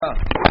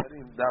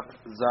Daf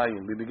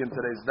Zayin. We begin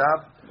today's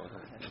Daf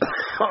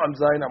on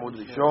Zayin Amud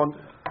Rishon.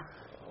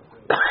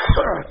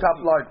 Top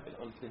line.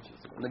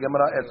 The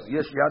Gemara asks,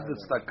 Yesh yad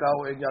tzedakah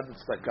or en yad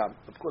tzedakah?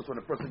 Of course, when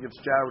a person gives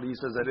charity, he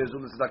says that is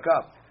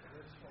tzedakah.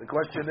 The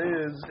question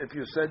is, if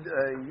you said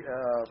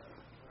a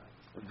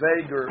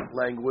vaguer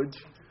language,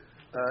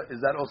 is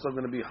that also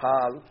going to be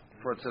hal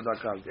for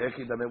tzedakah?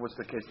 What's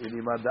the case?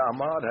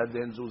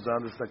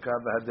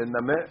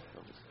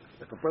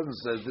 If a person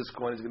says this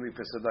coin is going to be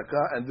for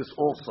tzedakah and this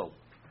also,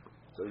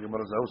 so the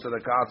Gemara says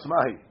tzedakah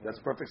atzmahi. That's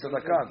perfect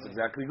tzedakah. It's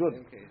exactly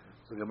good.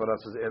 So the Gemara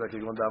says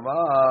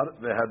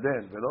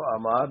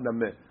amar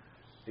nameh.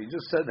 He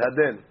just said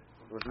haden,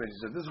 which means he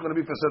said this is going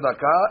to be for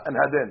tzedakah and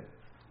haden.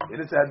 He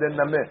didn't say haden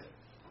nameh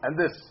and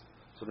this.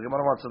 So the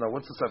Gemara wants to know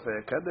what's the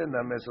safek haden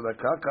nameh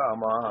tzedakah ka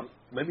amar.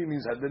 Maybe it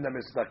means haden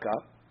nameh tzedakah.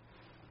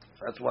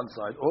 That's one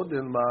side. Or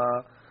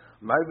dilma.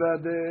 And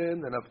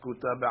for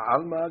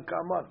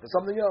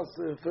something else,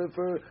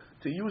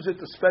 to use it,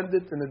 to spend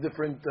it in a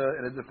different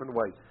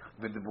way.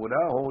 He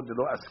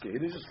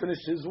didn't just finish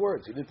his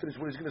words. He didn't finish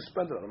what he's going to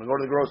spend it on. I'm going to go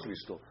to the grocery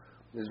store.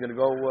 He's going to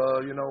go,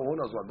 who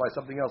knows what, buy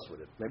something else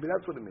with it. Maybe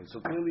that's what it means. So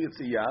clearly it's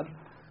a yad.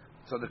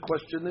 So the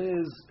question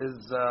is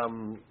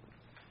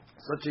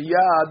such a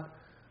yad,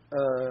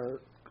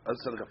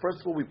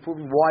 first of all, we've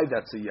proven why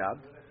that's a yad.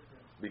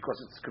 Because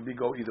it could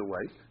go either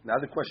way. Now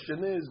the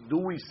question is, do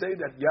we say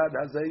that yad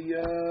has a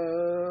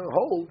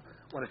hold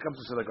when it comes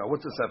to tzedakah?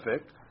 What's the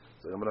safek?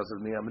 So the Gemara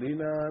says,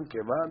 "Mi'amrinan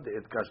kevan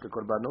de'etkash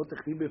lekorbanot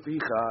techti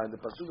beficha." And the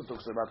pasuk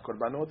talks about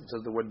korbanot. It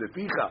says the word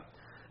beficha.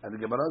 And the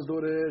Gemara is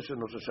doresh and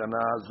Rosh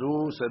Hashanah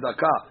zu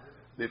tzedakah.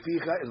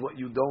 Beficha is what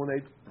you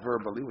donate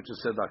verbally, which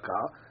is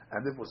tzedakah.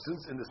 And therefore,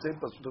 since in the same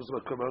pasuk talks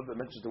about korbanot that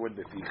mentions the word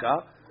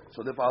beficha,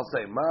 so therefore I'll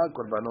say, "Ma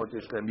korbanot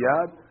yesh lehem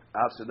yad,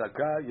 av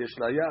tzedakah yesh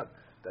la yad."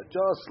 That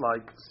just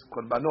like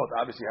korbanot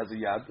obviously has a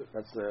yad,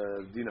 that's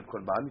the din of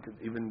korban,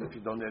 even if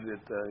you donate it,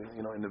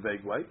 in a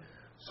vague way.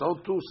 So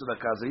too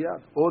tzedakah has a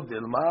yad. Or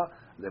dilma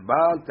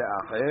lebal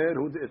te'acher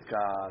hu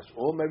de'etkash.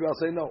 Or maybe I'll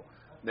say no.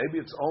 Maybe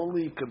it's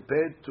only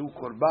compared to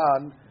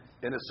korban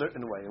in a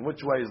certain way. In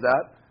which way is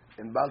that?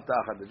 In bal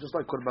te'acher. Just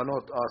like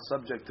korbanot are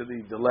subject to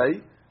the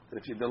delay, that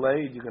if you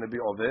delay it, you're going to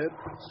be over.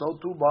 So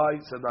too by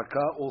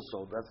tzedakah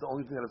also. That's the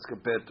only thing that it's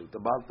compared to. The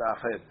bal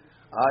te'acher.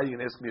 You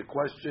can ask me a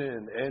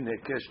question, en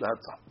hekesh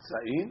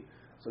lahatza'in.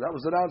 So that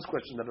was the Ran's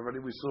question that already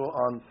we saw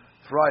on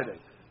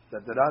Friday.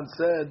 That the Ran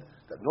said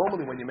that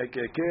normally when you make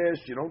a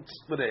hekesh, you don't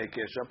split a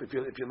hekesh up. If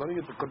you're learning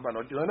it to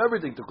korbanot, you learn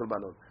everything to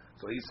korbanot.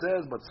 So he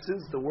says, but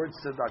since the word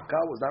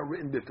tzedakah was not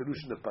written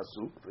befirush in the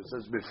pasuk, it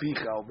says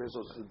beficha,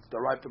 so it's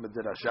derived from a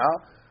derasha.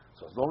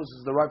 So as long as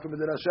it's derived from a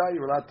derasha,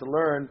 you're allowed to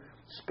learn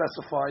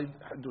specified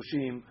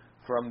hadushim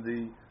from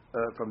the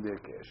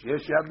hekesh.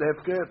 Yesh yad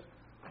lehefker,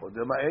 or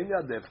dema ein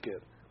yad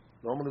lehefker.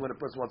 Normally, when a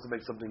person wants to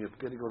make something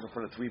hefker, he goes in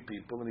front of three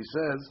people and he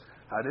says,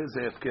 "How is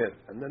hefker?"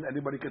 And then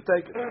anybody can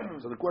take it.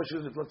 So the question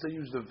is, if let's say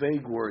use the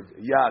vague word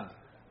yad,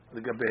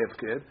 the gabe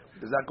hefker,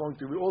 is that going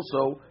to be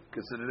also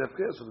considered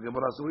hefker? So the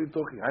Gemara says, "What are you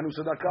talking? Hainu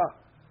tzedakah."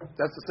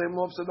 That's the same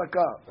law of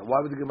tzedakah. And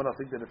why would the Gemara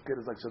think that hefker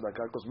is like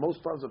tzedakah? Because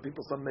most times when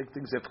people start to make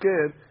things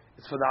hefker,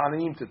 it's for the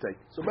aniyim to take.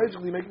 So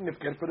basically, making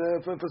hefker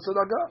for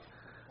tzedakah.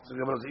 So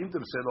the Gemara says, "Im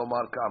tevsed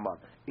omar ka'amar,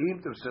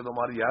 im tevsed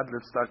omar yad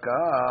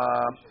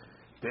letzedakah."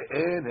 Which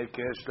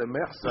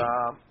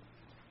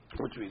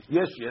means,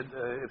 yes,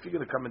 if you're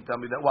going to come and tell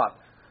me that what?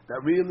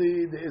 That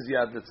really there is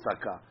yad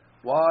letzedakah.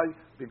 Why?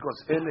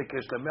 Because in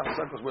hekesh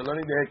lemechsa, because we're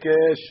learning the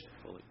hekesh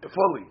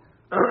fully.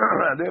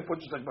 And therefore,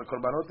 just like by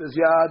korbanot is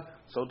yad,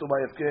 so too by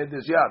hefker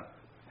is yad.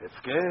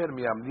 Hefker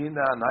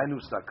mi'amnina nainu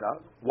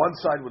tzedakah. One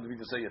side would be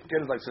to say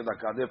hefker is like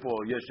tzedakah,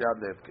 therefore yes yad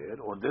lehefker.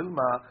 Or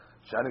dilma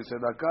shani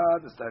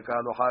tzedakah,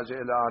 tzedakah lo haja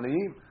ela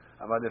aniyim.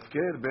 About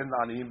hefker ben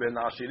aniyim ben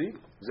ashirim.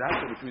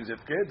 Exactly, which means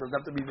hefker doesn't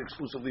have to be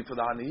exclusively for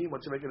the aniyim.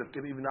 Once you make it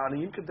hefker, even the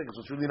aniyim can take it. So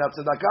it's really not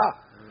tzedakah.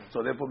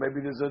 So therefore, maybe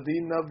there's a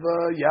din of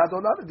yad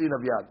or not a din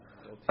of yad.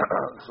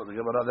 So the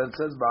Gemara then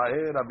says,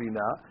 "Ba'e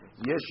Rabina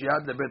yesh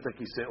yad lebet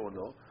hakiseh or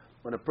no."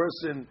 When a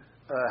person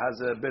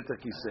has a bet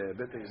hakiseh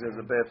is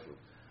a bathroom.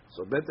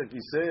 So bet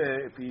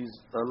hakiseh, if he's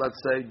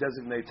let's say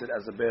designates it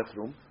as a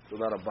bathroom, so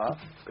not a bath.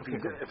 If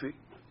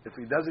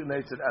he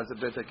designates it as a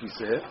bet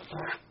hakiseh,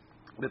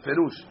 the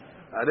perush.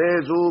 So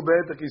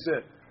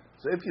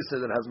if you say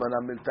that hazmana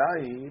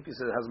miltai, if you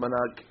say that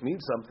hazmana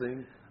means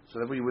something, so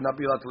therefore you would not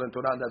be allowed to learn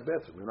Torah in that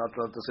bathroom. You're not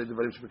allowed to say the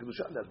Nedarim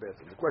in that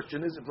bathroom. The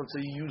question is, if let's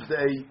say you used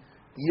a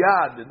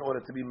yad in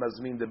order to be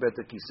mazmin the bet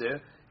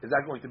hakiseh, is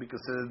that going to be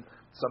considered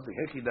something?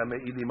 If you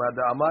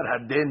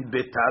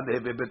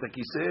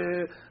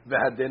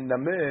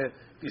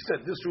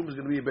said this room is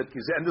going to be a bet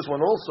kiseh and this one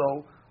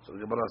also, so the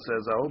Gemara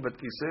says, "Oh, bet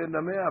kiseh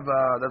nameh,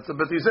 that's a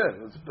bet kiseh.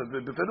 It's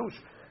beferush."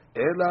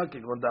 Ela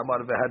kikon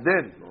damar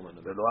vehaden,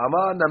 velo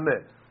amar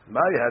nameh.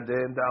 Ma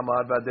yaden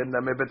damar vehaden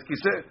nameh bet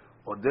kiseh.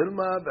 Or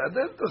dilma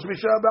vehaden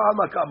tosmisha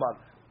be'alma kamar.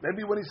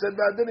 Maybe when he said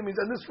vehaden, it means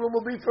and this room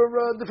will be for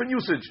different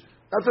usage,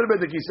 not for the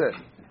bet kiseh.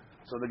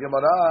 So the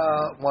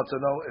Gemara wants to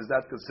know, is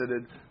that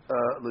considered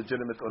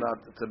legitimate or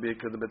not to be a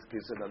bet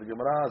kiseh? Now the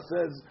Gemara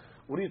says,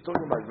 What are you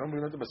talking about? Remember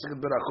we learned the Masechet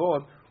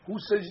Berachot. Who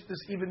says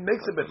this even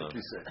makes a better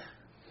kiseh?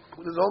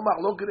 There's all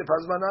machloket if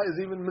hazmana is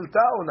even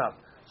milta or not.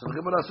 So the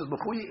Gemara says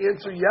before you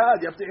answer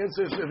yad, you have to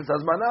answer if it's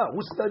hazmana. Who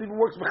said that even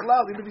works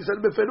mechlal? Even if you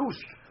said beferush.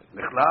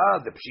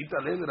 Mechlal, the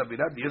pshita leil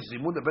rabina, yes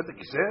zimun lebet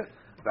kiseh.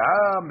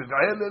 Ba'am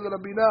miv'el leil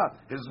rabina.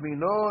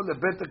 Hizmino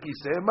lebet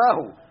kiseh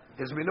mahu.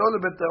 Hizmino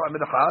lebet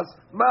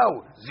amedachaz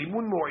mahu.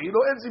 Zimun mo'il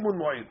or en zimun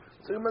mo'il.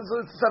 So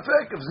it's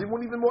safek if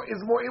zimun even more is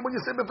mo'il when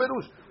you say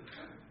beferush.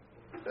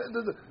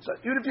 So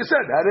even if you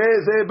said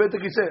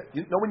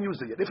no one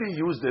used it yet. If he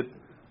used it,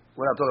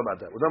 we're not talking about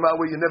that. We're talking about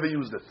where you never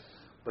used it,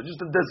 but just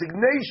the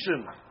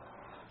designation.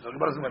 So the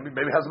Gemara says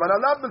maybe has man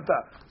alabta.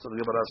 So the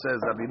Gemara says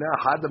Rabina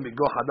hada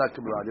migo hada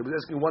kimrad. He was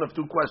asking one of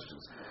two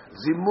questions: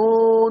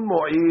 zimun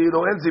mo'il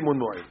or en zimun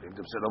mo'il. If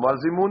they said Omar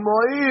zimun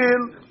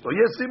mo'il, so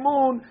yes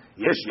zimun,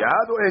 yes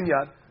yad or en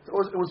yad. It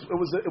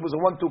was a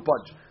 1-2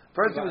 punch.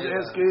 First he was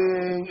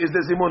asking, is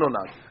there zimun or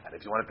not? And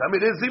if you want to tell me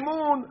there's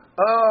zimun,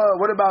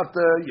 what about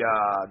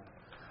yad?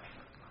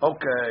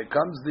 Okay,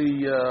 comes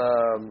the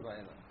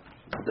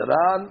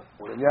Daran,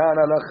 ulinyan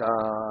alacha,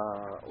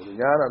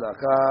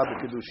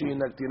 b'kedushin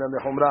naktina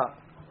nechumra.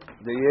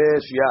 The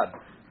yesh yad.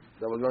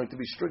 That we're going to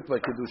be strict by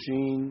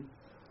kedushin,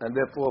 and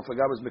therefore if a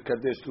guy was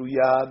mekadesh through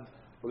yad,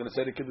 we're going to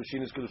say the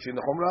kedushin is kedushin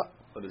nechumra.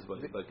 What is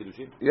by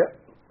kedushin? Yeah.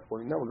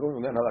 Well, now we're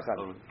going to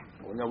halacha.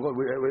 We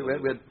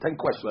had 10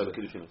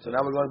 questions. So now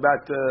we're going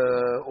back to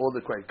all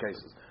the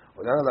cases.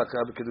 None of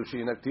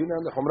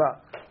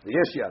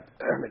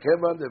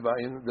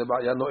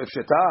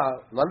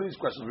these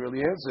questions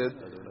really answered.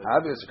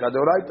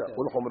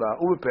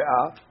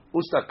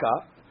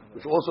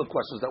 Which also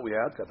questions that we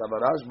had.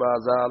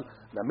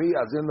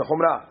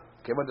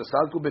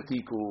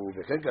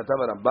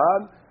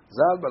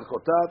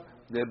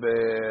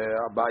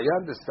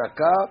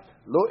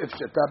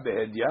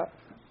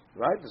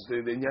 Right? The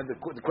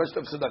question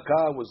of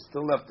tzedakah was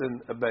still left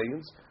in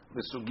abeyance.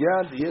 The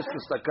sugyan, the yes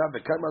tzedakah, the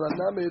kamal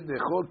anamid, the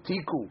whole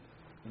tiku,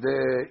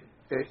 the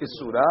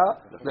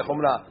isura, the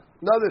chumrah.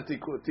 Another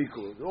tiku.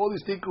 All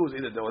these tikus,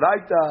 either the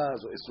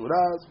oraitas or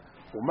isuras.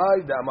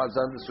 Umay the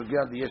amazan the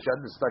sugyan, the yes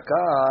yad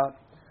tzedakah.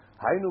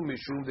 Hainu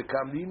mishum the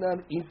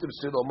kamlinan inter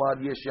silomar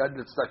yes yad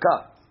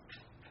tzedakah.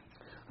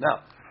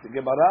 Now the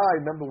Gemara, I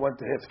remember, went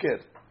to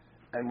hefker,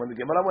 and when the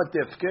Gemara went to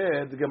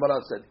hefker, the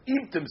Gemara said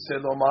inter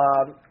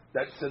silomar.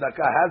 That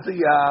tzedakah has a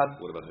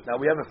yad. Now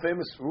we have a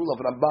famous rule of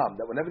Rambam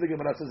that whenever the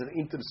Gemara says an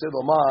intim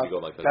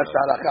silomar, that's the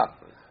halakha.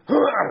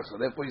 So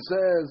therefore he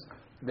says,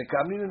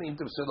 "Mekamnin an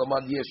intim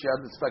silomar yesh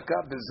yad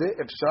tzedakah b'zeh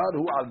efshar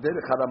hu al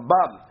derech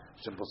harambam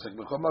sheposek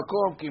b'chol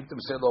makom ki intim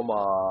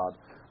silomar."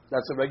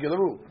 That's a regular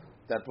rule.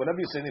 That whenever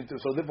you say intim,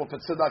 so therefore for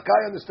tzedakah,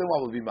 I understand why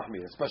it will be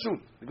mahmir. It's pashut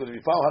because if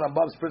you follow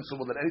Harambam's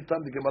principle that any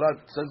time the Gemara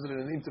says it in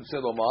an intim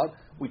silomar,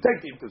 we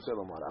take the intim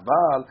silomar.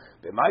 Aval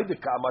b'may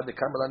dekama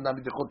dekamal anam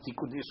dechol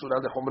tiku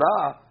d'isura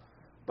dechumra.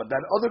 But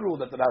that other rule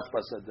that the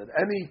Rashba said that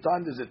any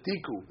time there's a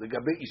tiku the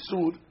gabe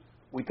isur,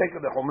 we take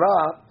the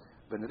chumra.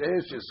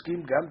 V'nireh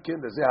sheskim gamken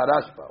lezeh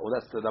harashba, or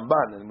that's the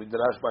Ramban, and the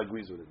Rashba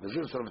agrees with it.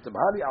 V'zeh sort of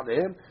temhali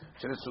alehem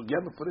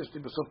shenesugya meforeshti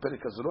b'sof perek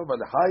hazorov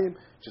v'lechaim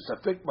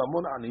shesafek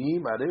mamon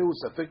aniyim areu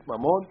safek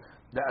mamon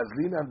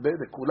de'azlinan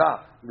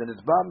be'dekula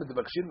lenetbam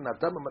medebakshim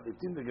natam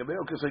amatitim legabe.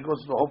 Okay, so he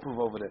goes to the whole proof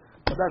over there.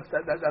 But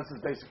that's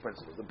his basic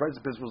principle. The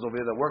basic principles over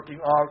here that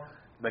working are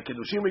by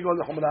kedushin we go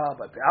lechumra,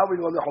 by pe'ah we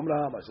go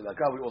lechumra, by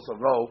tzedakah we also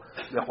go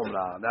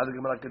lechumra. Now the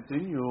Gemara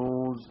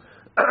continues.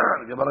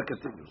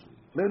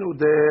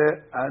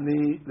 Menudeh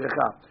ani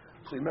lecha.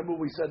 So remember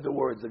we said the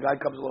words. The guy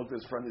comes along to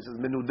his friend. He says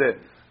menudeh.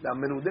 Now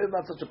menudeh is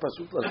not such a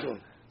pasuk lashon.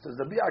 It says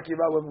the Rabbi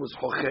Akiva was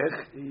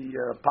chochech. He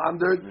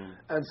pondered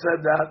and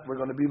said that we're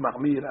going to be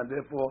mahmir, and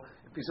therefore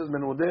if he says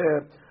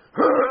menudeh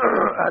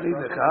ani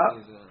lecha,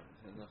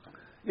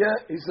 yeah,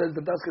 he says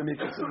that that's going to be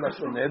considered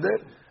lashon neder,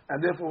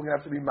 and therefore we're going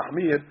to have to be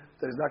mahmir.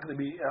 That he's not going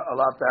to be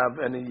allowed to have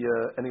any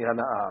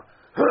hana'ah.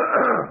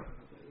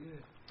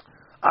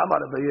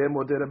 Amar Abaye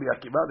modeh Rabbi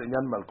Akiva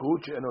l'inyan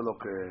malkut she'eno lo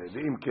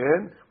ve'im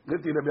ken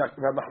niti Rabbi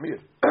Akiva mahmir.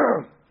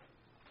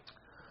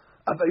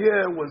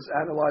 Abaye was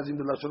analyzing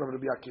the lashon of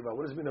Rabbi Akiva.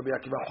 What does it mean Rabbi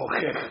Akiva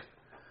chochech?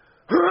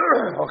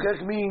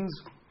 Chochech means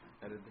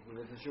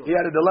he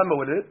had a dilemma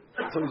with it,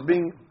 so he's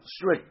being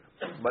strict.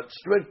 But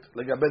strict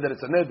like I bet that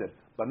it's a neder,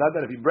 but not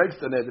that if he breaks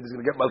the neder he's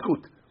going to get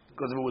malkut.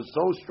 Because if it was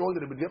so strong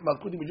that he would get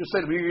malkut, he would just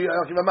say Rabbi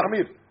Akiva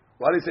mahmir.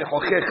 Why do you say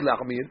chochech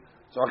lachmir?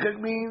 So chochech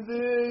means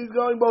he's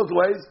going both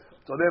ways.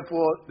 So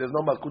therefore, there's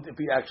no malkut if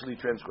he actually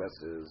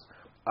transgresses.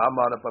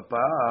 Amar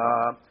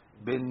papa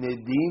ben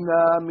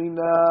nedina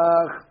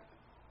minach.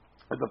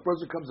 If a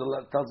person comes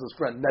and tells his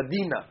friend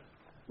nadina,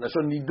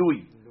 lashon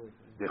nidui,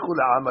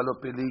 dechula amalo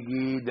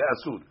peligi de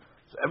asur.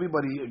 So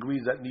everybody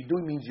agrees that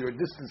nidui means you're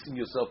distancing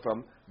yourself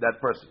from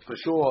that person. For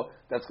sure,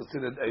 that's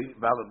considered a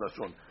valid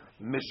lashon.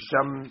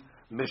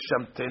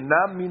 Misham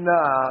tena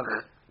minach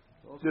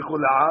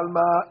dechula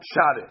alma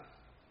share.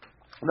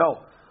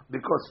 No,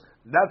 because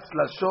that's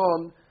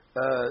lashon.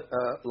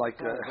 Like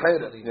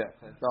Hayra. Yeah.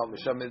 No,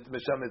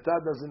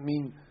 Mishamita doesn't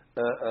mean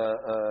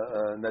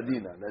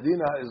Nadina.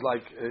 Nadina is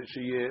like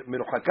she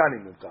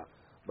Miruhakani Minta.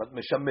 But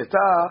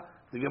Meshameta,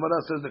 the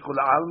Gemara says the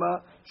Kula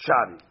Alma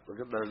Shari. Look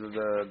at the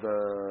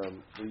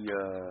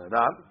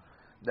Ran.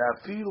 The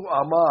Afilu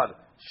Amar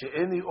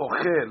She'eni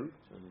Ochel,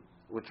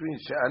 which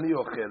means She'ani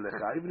Ochel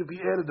Lecha. Even if he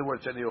added the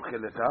word She'ani Ochel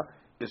Lecha,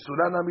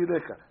 Isuran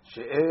Amireka.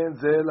 She'en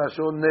Ze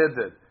Lashon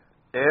Neder.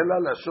 Ela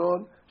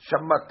Lashon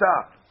Shammata.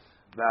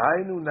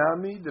 V'hainu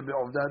Nami De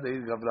Be'ovda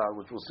De'il Gavra,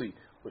 which we'll see.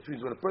 Which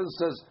means when a person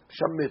says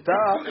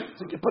Shammata,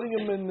 it's like you're putting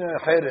him in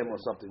harem or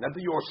something. Not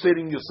that you're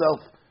setting yourself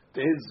to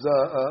his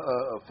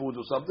food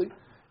or something.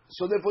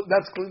 So therefore,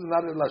 that's clearly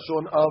not a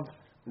lashon of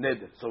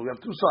neder. So we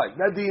have two sides.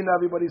 Nadina,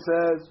 everybody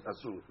says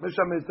asur.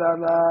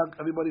 Meshametana,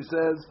 everybody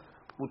says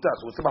mutar.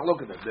 So what's the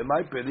machloket there?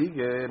 B'may perig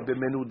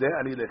b'menudeh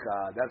ani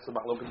lecha. That's the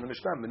machloket in the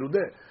Mishnah.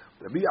 Menudeh.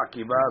 Rabbi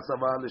Akiva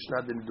savar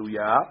l'shna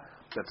d'neduya.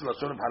 That's the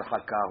lashon of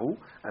harchakahu.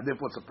 And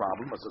therefore, it's a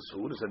problem. It's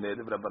asur. It's a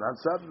neder. Rabbanan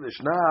sav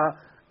l'shna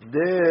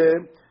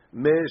de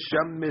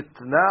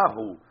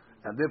meshametnahu.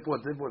 And therefore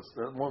it's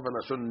more of a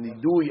lashon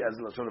nidui as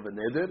a lashon of a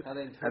neder,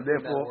 and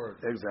therefore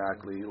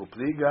exactly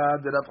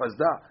upliga de Rav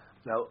Hazda.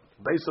 Now,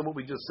 based on what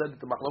we just said, that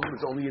the machloket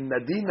is only in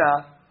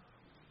Nadina,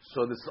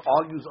 so this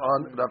argues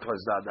on Rav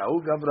Hazda. Dahu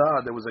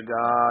Gavra, there was a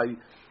guy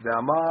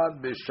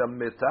ve'amad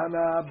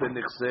b'shametana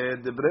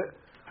b'nichseh debre.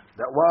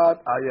 That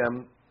what I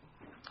am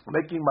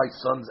making my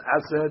son's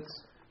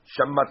assets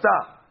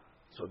shammata.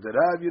 So the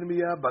Rav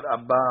Yirmiyah bar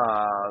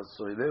Abbas.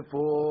 So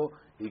therefore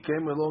he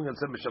came along and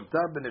said, "Meshavta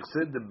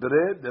b'nechsed the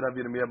bread the Rav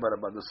Yirmiyah bar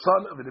Abbas, the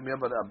son of Yirmiyah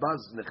bar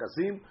Abbas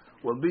nechasim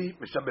will be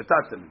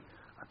meshabetatami."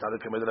 Atari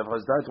came to Rav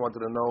Hazda, wanted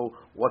to know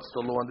what's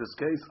the law in this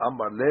case.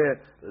 Amar le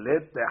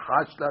let the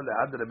hachla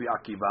lehad Rabbi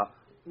Akiva.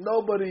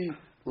 Nobody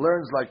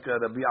learns like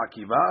Rabbi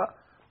Akiva.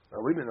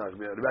 We mean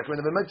Rabbi Akiva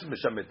never mentioned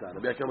meshabeta.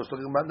 Rabbi Akiva was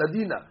talking about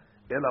Nadina.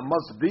 Ela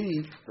must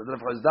be that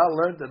Rav Hazda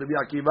learned that Rabbi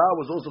Akiva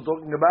was also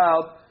talking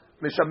about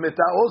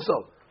meshabeta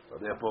also. So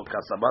therefore,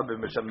 kasaba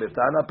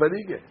b'meshametana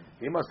perige.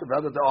 He must have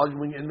had that they're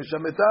arguing in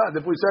meshameta.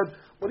 Therefore, he said,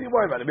 "What are you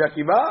worried about, Rabbi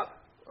Akiva?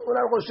 We're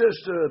not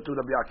choshesh to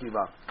Rabbi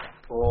Akiva."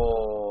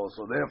 Oh,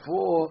 so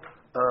therefore,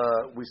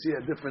 we see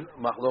a different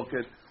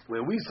machloket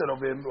where we said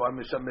of him,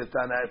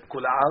 "Meshametana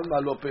kol alma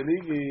lo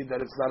perigi,"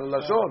 that it's not a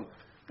lashon.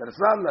 That it's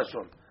not a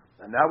lashon.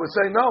 And now we're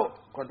saying no.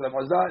 According to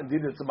Rav Hazda,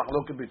 indeed, it's a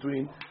machloket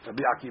between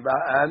Rabbi Akiva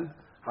and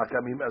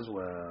Hakamim as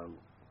well.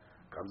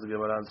 Comes the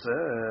Gemara and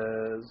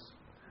says.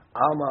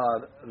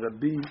 Amar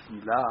Rabbi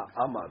Ila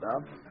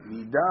Amarav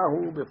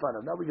Nidahu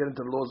Befanav. Now we get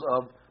into the laws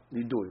of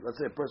Nidui. Let's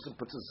say a person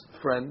puts his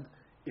friend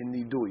in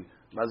Nidui.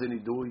 Mazi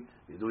Nidui.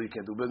 Nidui, you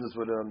can't do business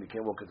with him, you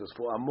can't walk at his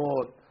for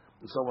Amor,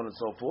 and so on and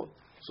so forth.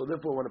 So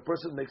therefore, when a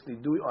person makes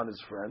Nidui on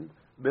his friend,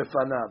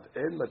 Befanav,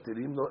 En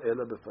Matirim Lo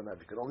Ela Befanav.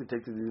 You can only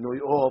take the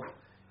Nidui off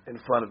in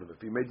front of him.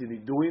 If he made the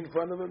Nidui in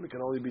front of him, it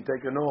can only be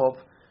taken off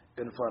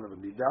in front of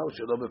him. Nidahu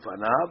Shelo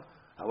Befanav.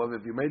 However,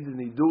 if you made the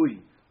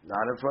Nidui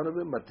not in front of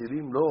him,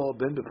 matirim lo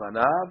ben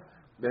b'fanav,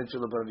 ben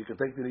shelo b'fanav. You can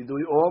take the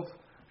nidui off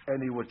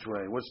any which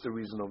way. What's the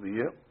reason over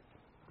here?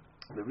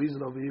 The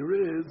reason over here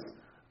is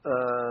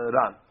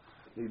Ran.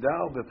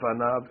 Nidahu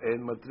b'fanav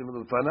and matirim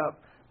lo b'fanav.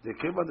 They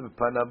came out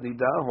b'fanav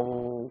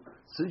nidahu.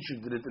 Since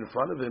you did it in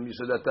front of him, you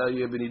said that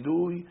you have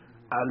nidui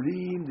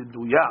alim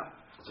niduya.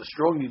 It's a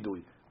strong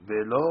nidui.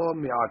 Velo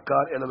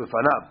mi'akar ela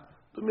b'fanav.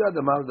 Tumiyad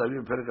amar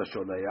davim perek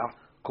hashonayach.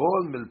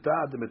 Kol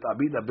milta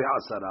demit'abida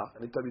be'asara.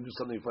 Anytime you do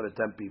something in front of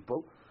 10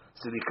 people.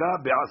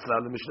 Sirika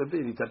be'asra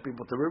l'mishnavir. You tell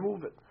people to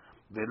remove it.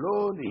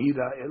 Velo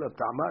nihira ela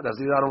ta'ama.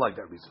 I don't like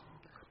that reason.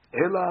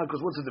 Ela,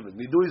 because what's the difference?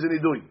 Nidui is a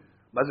nidui.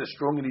 But it's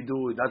strong in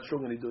nidui, not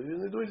strong in nidui.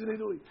 Nidui is a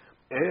nidui.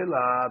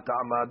 Ela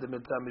ta'ama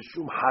demita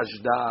mishum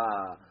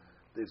hajda.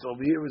 This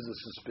over here is a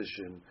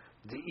suspicion.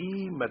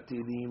 Di'i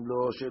matirim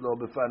lo shelo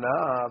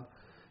b'fanav.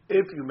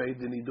 If you made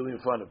the nidui in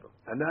front of him,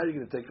 and now you're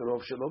going to take it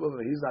off shelo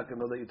b'fanav, he's not going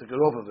to know that you took it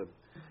off of him.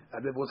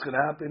 And then what's going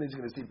to happen is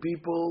you're going to see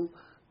people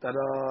that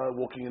are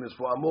walking in his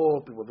amor,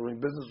 people doing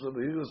business with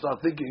him. He's going to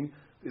start thinking,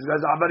 these guys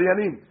are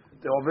abariyanim.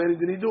 They're all very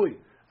nidui.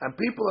 And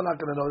people are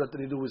not going to know that the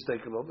nidui was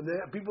taken off. And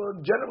people are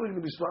generally going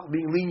to be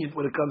being lenient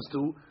when it comes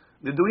to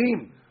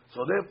niduim.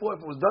 So therefore,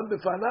 if it was done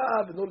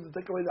b'fanav, in order to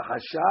take away the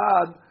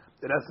hashad,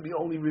 it has to be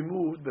only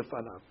removed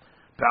b'fanav.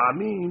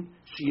 Ta'amim,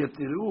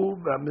 sheyetiru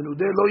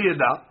v'menudeh lo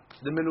yeda.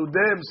 The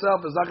menudeh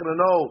himself is not going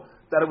to know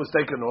that it was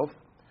taken off.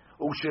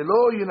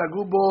 Ushelo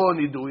yinagu bo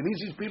nidui. And he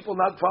sees people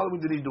not following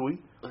the nidui.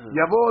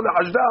 Yavo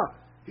le'ajda.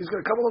 He's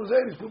going to come along and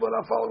say, these people are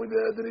not following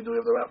the nidui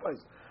of the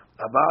rabbis.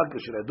 Abad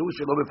k'shenadu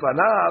shelo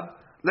b'fanav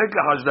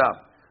leka hajda.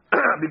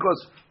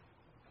 Because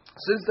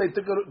since they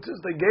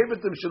gave it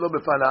to him shelo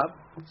b'fanav,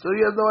 so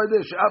he has no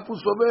idea. She'afu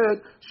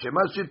sovet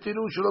shema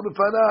shetiru shelo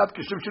b'fanav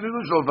k'shem shetiru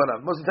shelo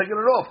b'fanav. Must have taken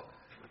it off.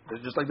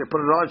 It's just like they put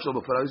it on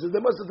shelo b'fanav. He says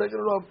they must have taken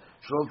it off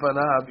shelo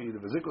b'fanav either.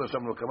 V'zikul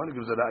Hashem lo kaman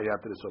gives a ra'ayah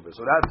to the sovet.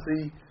 So that's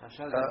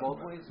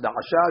the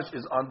hashash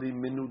is on the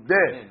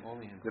menudeh.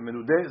 The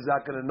menudeh is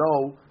not going to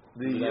know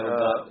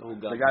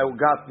the guy who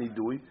got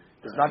nidui.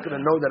 He's not going to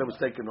know that it was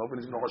taken off,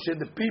 and he's going to share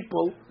the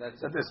people that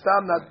they're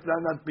still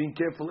not being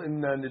careful in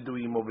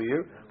niduim over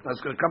here. That's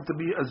going to come to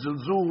be a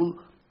zilzul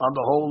on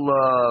the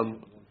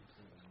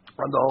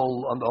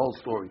whole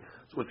story.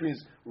 So which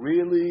means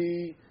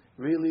really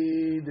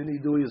really the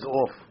nidui is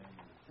off.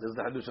 This is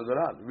the hadush of the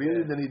Ran.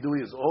 Really the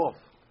nidui is off.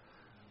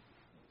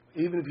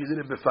 Even if you did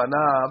it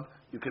b'fanav,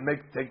 you can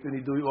take the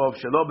nidui off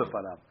shelo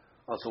b'fanav.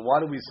 So why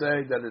do we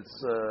say that it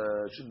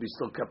should be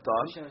still kept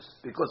on?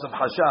 Because of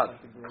hashad.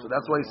 So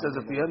that's why he says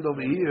at the end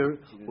over here,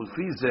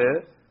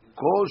 ulfizeh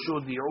kol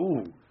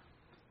shodi'uhu.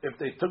 If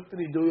they took the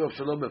nidui off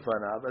shalom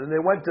b'fanav, and then they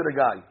went to the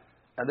guy,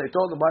 and they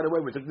told him, by the way,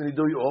 we took the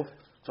nidui off,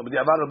 so the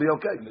avar will be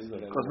okay,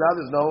 because now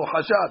there's no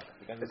hashad.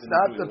 It's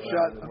not the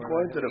pshat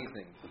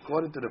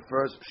according to the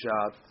first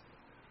pshat.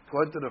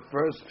 According to the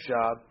first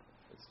pshat,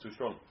 it's too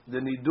strong. The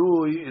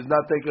nidui is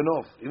not taken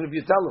off, even if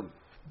you tell him.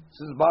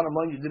 Since bottom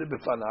line, you did it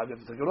b'fanav, you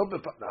have to take it off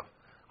b'fanav.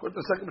 According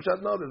to the second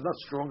pshat, no, there's not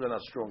stronger,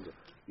 not stronger.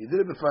 You did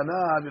it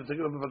b'fanav, you have to take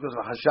it off because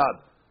of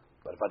hashad.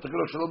 But if I took it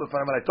off shalom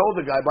b'fanav, and I told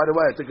the guy, by the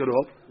way, I took it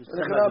off,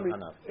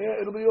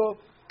 it'll be off.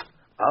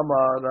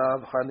 Amar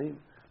Rav Hanin.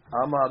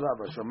 Amar Rav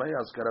Shomei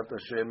Azkarat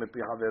Hashem Mepi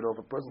Havero. If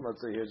a person,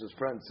 let's say, here's his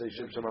friend, say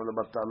Shem Shemam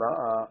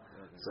Lebatala,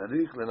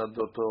 Sarich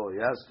Lenadoto. He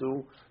has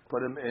to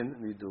put him in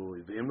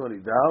nidui. V'im lo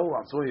nidau,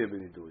 Atzoye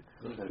b'nidui.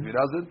 If he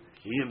doesn't,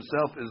 he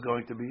himself is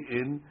going to be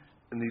in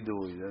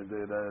nidui.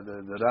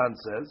 The Ran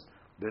says,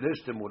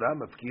 Beresh Temura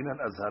Mafkinan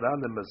Azhara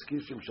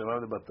Lemaskir Shem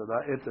Shemam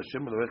Lebatala Et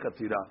Hashem Elohecha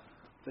Tira.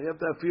 So you have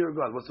to have fear of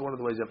God. What's one of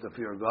the ways you have to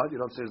fear of God? You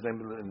don't say His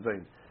name in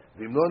vain.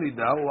 V'im lo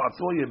nidau,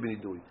 Atzoye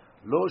b'nidui.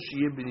 Lo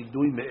shiye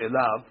b'nidui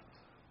me'elav.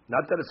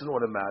 Not that it's an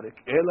automatic.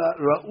 Ela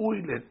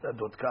ra'ui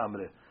le'tadot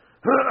kamre.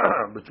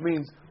 Which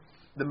means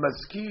the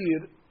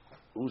maskir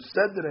who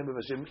said the name of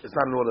Hashem is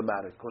not an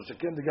automatic. Because the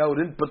guy who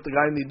didn't put the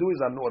guy in nidui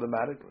is not an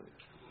automatic.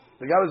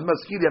 The guy was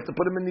maskir, you have to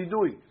put him in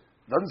nidui.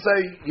 Doesn't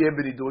say yeh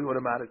b'nidui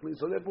automatically.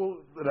 So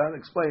therefore, the Ran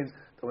explains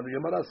that when the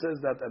Gemara says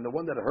that, and the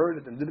one that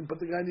heard it and didn't put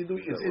the guy in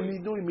nidui is in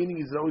nidui, meaning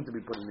he's going to be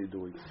put in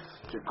nidui.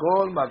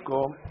 Shekol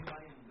makom.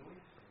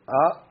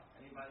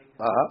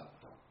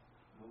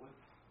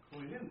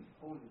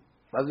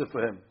 How's it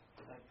for him?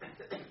 X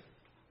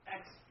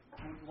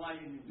with Y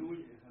and you do it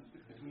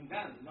between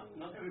them.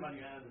 Not everybody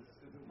has a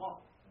law.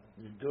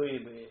 You do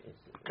it.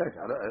 Okay,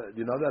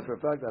 you know that for a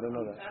fact? I don't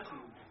know that.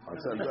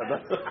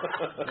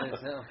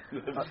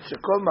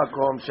 Shekol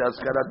makom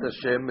she'azkarat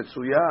Hashem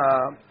mitzuya.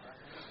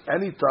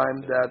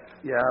 Anytime that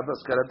you have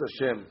azkarat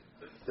Hashem,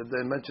 that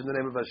they mention the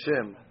name of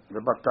Hashem,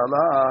 the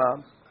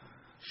batala,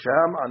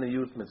 sham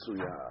aniyut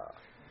mitzuya.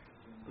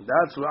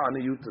 That's where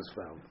aniyut is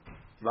found.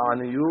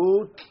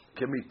 Aniyut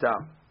kemita,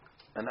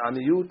 and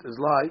aniyut is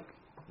like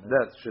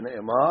death.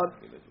 Shneimar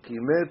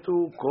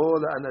kimetu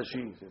kol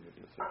anashim.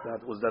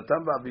 That was the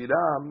Tam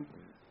Aviram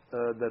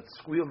that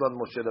squealed on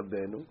Moshe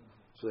Rabbeinu.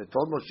 So they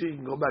told Moshe, you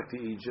can go back to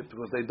Egypt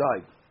because they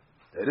died.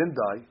 They didn't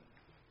die.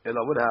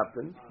 Ela, what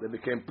happened? They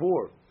became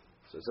poor.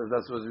 So it says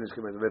that's what it means.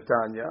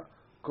 Vetanya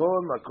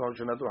kol makom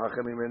shenatu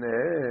hachamim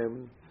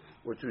enehem,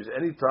 which means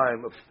any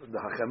time the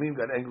hachamim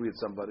got angry at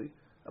somebody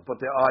and put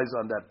their eyes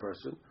on that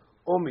person.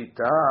 O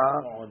mita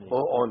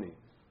o oni.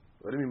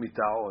 What do you mean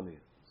mita o oni?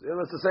 So, yeah,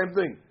 that's the same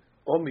thing.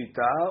 O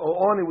mita o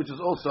oni, which is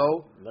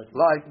also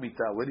like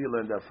mita. Where do you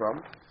learn that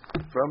from?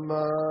 From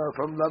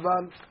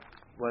Laban,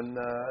 when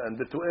and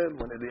Betuel,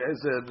 when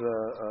Eliezer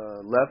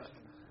left.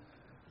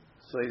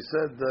 So he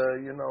said,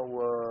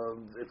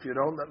 if you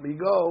don't let me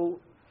go,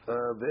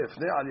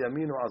 ve'efne al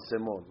yamin al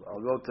semon.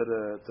 I'll go to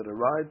the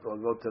right, or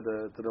I'll go to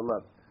the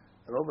left.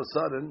 And all of a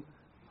sudden,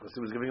 because he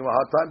was giving him a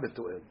hard time,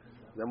 Betuel.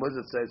 Then what does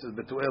it say? It says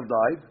Betuel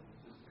died,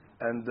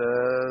 and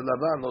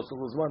Laban lost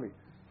all his money.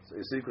 So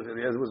you see, because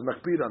Eliezer was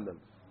makpid on them.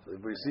 So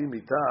if we see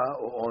mita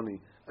or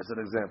oni as an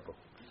example,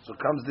 so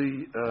comes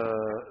the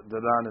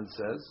Ran and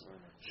says,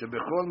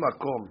 "Shebechol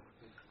makom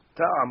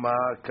ta'ama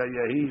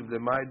kayahiv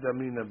lemay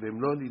damina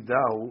v'imlo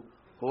nidahu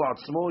hu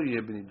atzmo yeh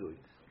b'nidui."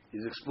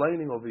 He's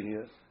explaining over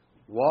here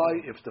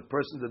why, if the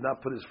person did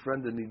not put his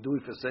friend in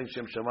nidui for saying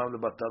Shem Shamam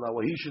lebatala,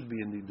 why he should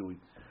be in nidui.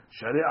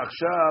 Sharei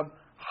achshav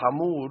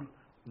hamur.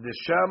 The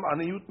sham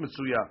aniyut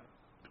mitzuya,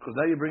 because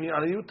now you're bringing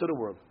aniyut to the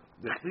world.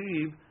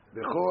 Dechtiv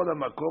bechol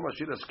hamakom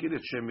asher askir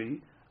et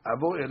shemi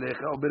avo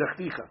elecha o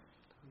berachticha.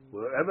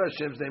 Wherever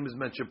Hashem's name is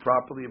mentioned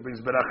properly, it brings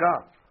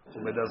beracha.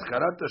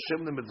 Umedazkarat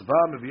Hashem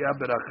lemitzvah mevi'ah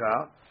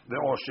beracha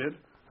ve'osher.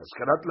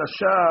 Azkarat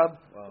lashab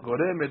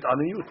goremet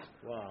aniyut.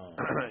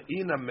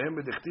 Ina mem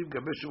dechtiv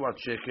gabe shuat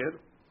sheker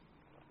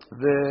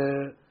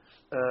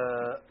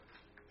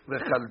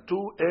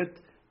ve'chaltu et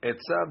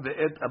Etza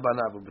ve'et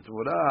abanav.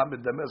 B'tmura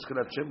b'dameh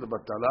azkarat Hashem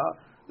lebatala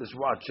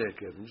l'shvuat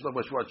sheker. Just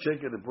like shvuat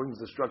sheker, it brings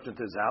destruction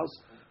to his house.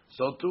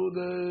 So too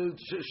the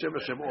Shem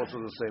Hashem also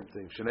the same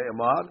thing. Shnei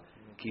emar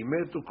ki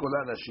metu kol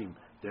anashim.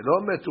 They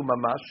don't metu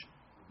mamash.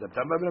 The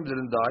Tam Aviram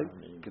didn't die.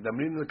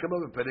 Kedamrin lekama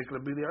b'perek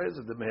Rabbi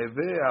Eliezer. The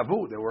meheveh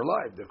avu. They were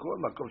alive. They call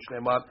makom shnei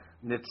emar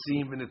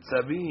netzim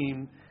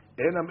v'netzavim.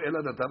 Enam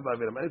ela the Tam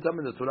Aviram. Anytime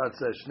in the Torah it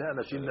says shnei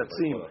anashim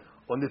netzim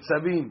or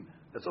netzavim,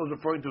 that's also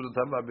referring to the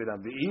Tam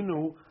Aviram. The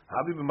inu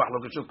habi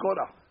b'machloket shel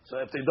Korach. So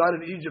if they died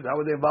in Egypt, how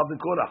were they involved in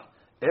Korach?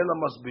 Ela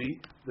must be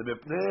the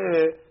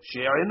b'pnei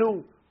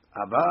she'enu.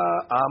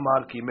 Aba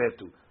amar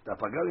kimetu. Even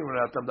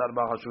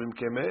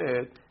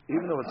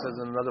though it says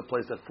in another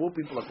place that 4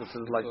 people are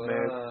considered like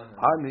men,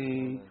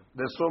 Hani,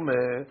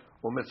 Desome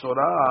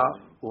umetzora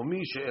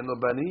umi she'eno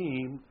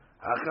banim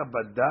haka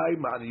badai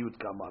ma'aniyut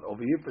kamar.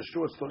 Over here for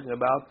sure it's talking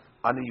about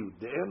aniyut.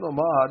 De'en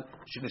omar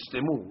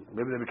shenistemu.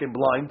 Maybe they became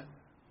blind.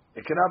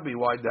 It cannot be.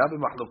 Why? They have a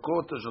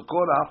machlokot shel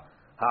korach.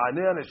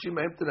 Ha'anei anashim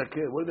ha'im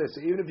tenakeh. What do they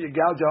say? Even if you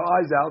gouge our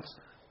eyes out,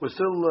 we're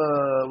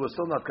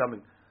still not coming.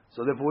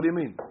 So therefore, what do you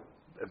mean?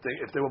 If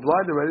they were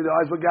blind already, their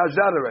eyes were gouged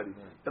out already.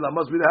 It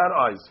must be they had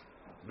eyes.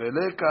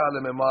 Veleka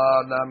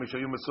lememar na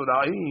mishayu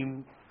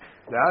metzora'im.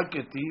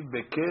 Le'aketiv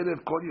bekerev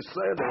kol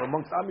Yisrael. They were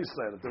amongst Am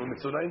Yisrael. If they were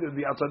metzora'im, they would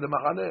be outside the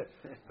machaneh.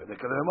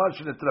 Veleka lememar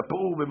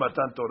shenetrapeu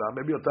b'matan Torah.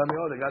 Maybe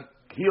Otaniel, they got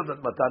healed at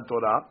matan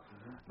Torah.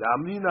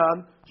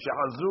 Amninan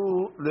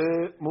shehazru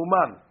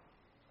lemuman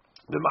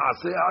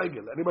b'maaseh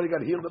ha'egel. Anybody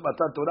got healed at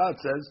matan Torah? It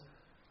says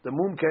the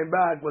moon came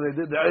back when they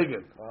did the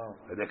egel.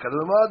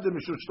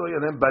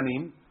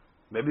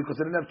 Maybe because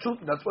they didn't have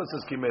children. That's why it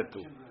says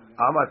kimetu.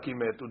 Amar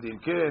kimetu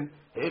dinken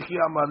hechi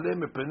amaleh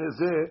mepnei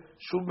zeh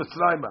shuv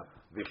mitzrayma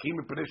v'chi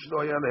mepnei shelo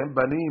haya lehem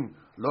banim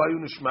lo hayu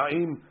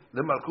nishma'im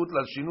lemalchut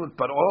lalshinut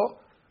paro.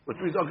 Which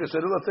means okay, so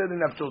let's say they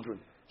didn't have children.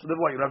 So then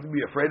what? You don't have to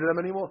be afraid of them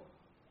anymore.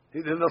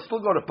 They'll still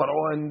go to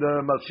Paro and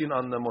Malshin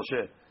on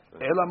Moshe.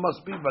 Ela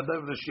must be, but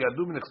the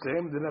Shiadum and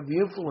they didn't have the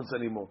influence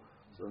anymore.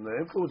 So the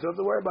influence, you don't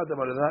have to worry about them.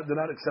 They're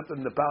not accepted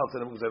in the palace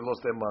anymore because they've lost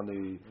their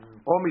money.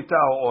 Omita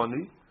o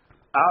oni,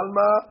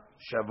 alma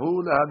shavu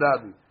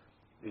lehadadi.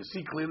 You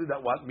see clearly that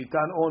what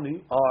mitan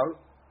oni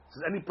are.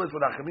 Says any place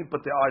where Achamim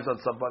put their eyes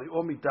on somebody.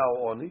 Omita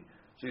o oni.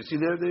 So you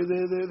see they're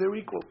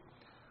equal.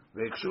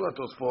 Ve'kshu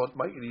atosfot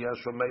ma'iriya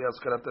shomei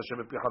askarat Hashem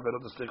epi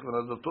haverot estek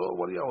v'nadoto.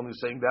 What are you only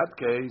saying that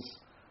case?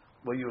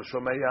 Where you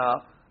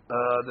shomeya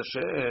the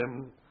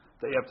shem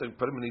that you have to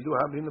put him in do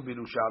have him in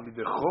Yerushalmi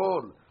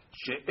bechol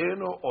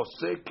she'eno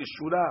osek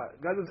kishura.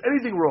 God does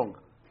anything wrong.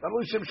 Not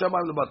only shem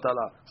shamayim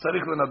lebatala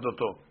sarich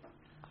lenadoto.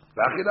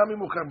 Ve'achina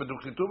mimuchan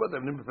bedukchituva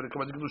devnim b'perek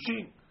hamad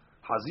kedushin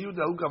haziyu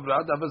dehu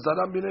gavrad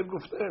avezaram b'nev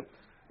guftev.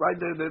 Right,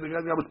 the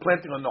guy was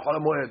planting on the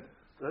Chol Moed.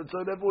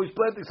 So therefore he's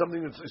planting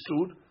something that's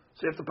isud.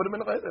 So you have to put him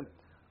in chayim.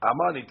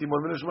 Amani timor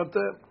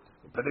v'neshmatem.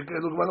 Perek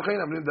eluk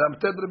malchayim. Amrim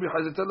da'amted Rabbi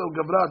Chayzetelo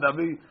gavrad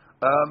avi.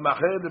 He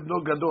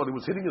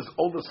was hitting his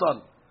older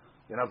son.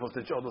 You're not supposed to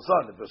hit your older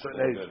son at a certain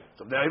age.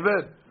 So they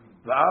Ived.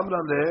 So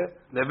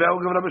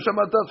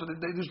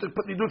they used to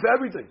put Nidu for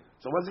everything.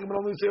 So what's he going to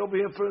only say over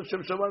here for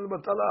Shem Shaman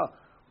Batala?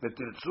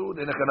 Betirtsu,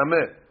 they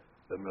nekanameh.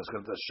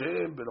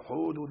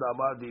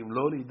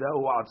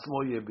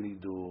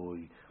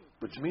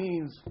 Which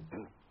means,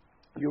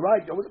 you're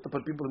right, you always have to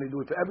put people in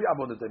Nidu for every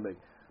abon that they make.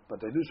 But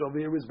they do so over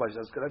here is by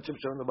Shem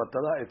Shaman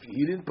Batala. If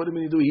he didn't put him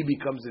in Nidu, he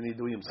becomes in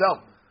Nidu himself.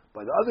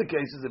 By the other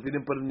cases, if he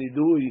didn't put in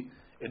nidui,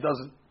 it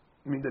doesn't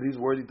mean that he's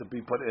worthy to be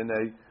put in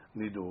a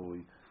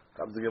nidui.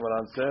 Comes the Gemara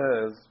and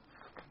says,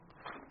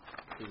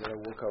 "You gotta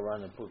walk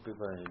around and put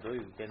people in nidui."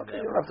 You don't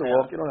have to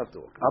walk. You don't have to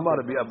walk. Amar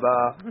Rabbi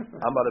Abba,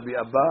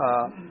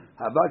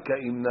 Haba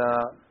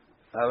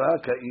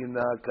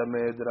ka'ina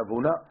kamed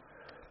Ravuna.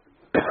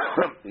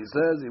 He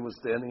says he was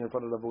standing in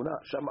front of Ravuna.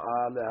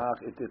 Sham'a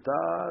lehach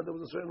itita. There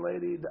was a certain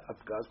lady.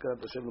 Afkas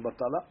kanat Hashem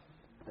l'batala.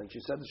 And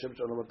she said to Shem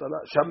Shalom Batala,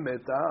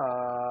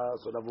 Shammeta,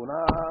 so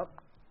Ravuna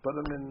put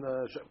her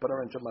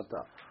in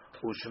Shammata.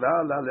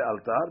 Ushra la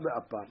le'altar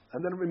be'apar.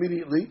 And then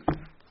immediately,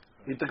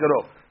 he took it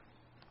off.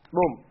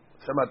 Boom.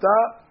 Shammata,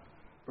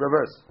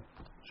 reverse.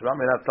 Shema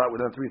Minna thought we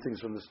learned three things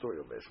from the story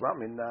of it. Shema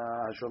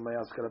Minna, Hashomei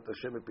Askarat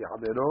Hashem epi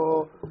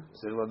hadero,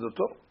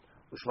 Sirvadoto.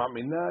 Shema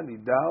Minna,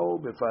 Nidao,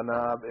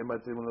 Befanav,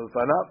 Ematim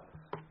Befanav.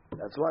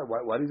 That's why.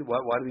 Why did he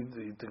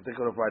take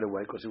it off right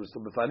away? Because he was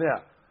still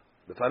Befanav.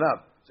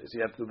 Befanav. So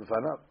you have to do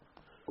b'fanav.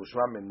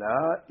 Ushma minna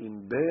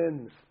in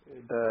ben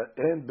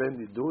en ben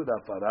nidu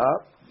dafara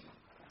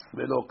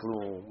velo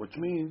klum, which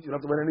means you don't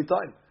have to wait any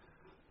time.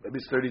 Maybe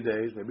it's 30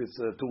 days, maybe it's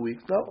 2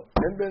 weeks. No,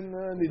 en ben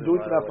nidu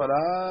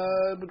dafara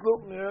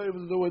v'klum. Yeah, you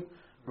have to do it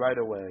right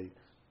away.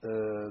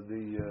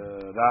 The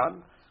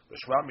Ran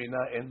ushma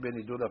minna en ben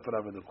nidu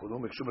dafara velo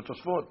klum. Mekshu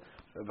betosfot.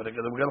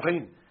 V'regedem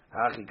galchin.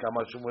 Hachi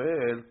kama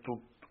Shmuel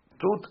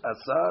tut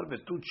asar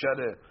v'tut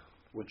shareh.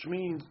 Which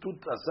means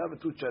tut asar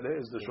v'tut shareh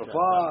is the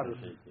shofar,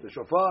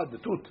 the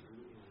tut,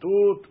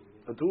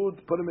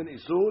 put him in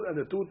isur, and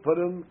the tut put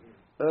him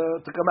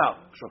to come out.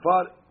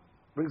 Shofar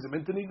brings him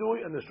into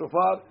nidui, and the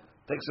shofar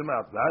takes him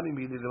out.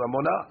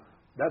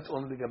 That's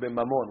only the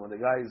mamon when the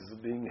guy is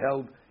being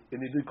held in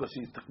nidui because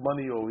he took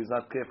money or he's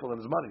not careful in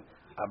his money.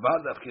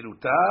 But if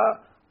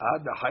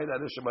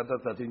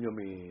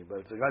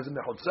the guy's in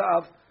the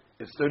chotzav,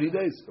 it's 30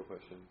 days.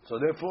 So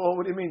therefore,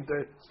 what do you mean?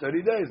 It's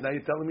 30 days. Now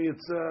you're telling me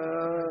it's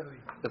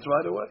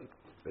right away.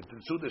 This is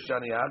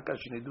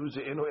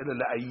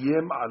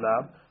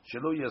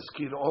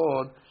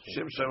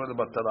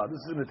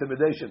an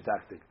intimidation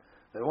tactic.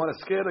 They want to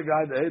scare the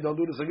guy that, hey, don't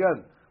do this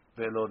again.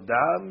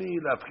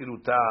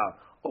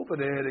 Over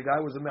there, the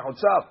guy was in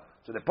Mechotzav.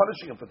 So they're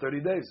punishing him for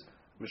 30 days.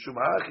 Some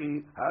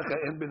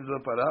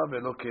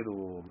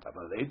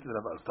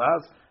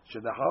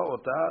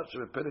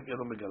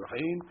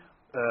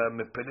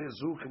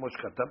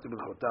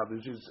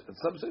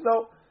say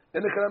no,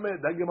 In the Karamet,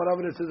 that Gemara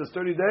over there says it's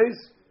 30 days.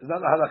 It's not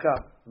a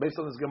halakha based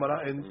on this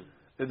Gemara in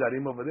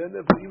Nedarim over there.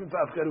 Therefore, even for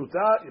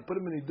Afkaruta, you put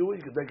him in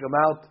Nidui, you can take him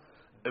out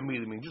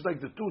immediately. Just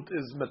like the tooth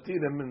is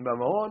matinim in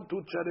Mamon,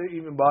 tooth share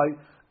even by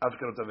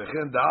Afkaruta.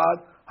 V'chen da'ad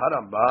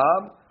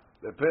Harambam,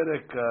 the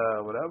Perek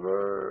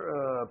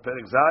whatever,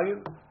 Perek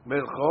Zayin,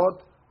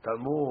 Melchot,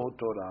 Talmud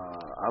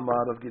Torah,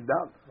 Amar of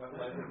Gidam. Why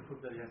did he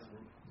prove that he has to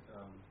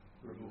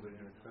remove it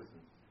in his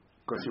presence?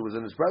 Because she was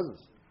in his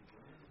presence.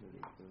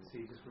 So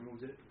he just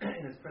removes it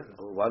in his presence.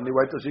 Why didn't he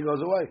wait till she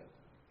goes away?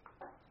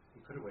 He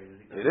could have waited.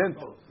 He didn't.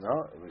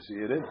 No, he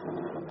didn't.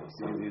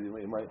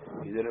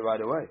 He did it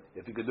right away.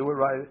 If he could do it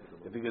right,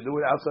 if he could do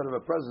it outside of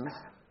her presence,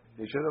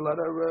 he should have let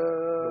her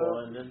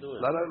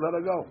let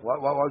her go. Why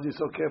was he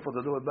so careful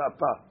to do it that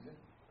far?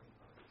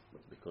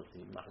 Because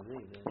he mahzir.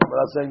 But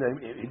I'm saying that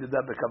he did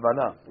that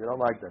b'kavanah. You don't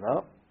like that,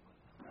 huh?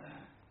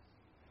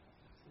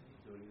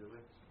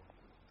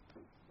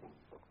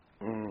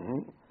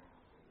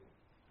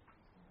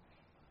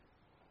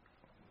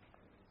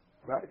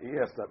 Right? He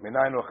asked that.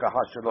 מניין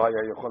הוכחה שלא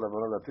היה יכול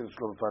לבוא להתיר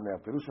שלו בפניה.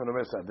 פירוש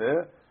מנומי שדה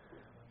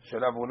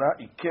של אבונה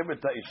עיכב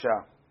את האישה.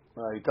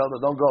 He told her,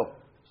 don't go.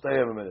 Stay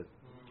here a minute.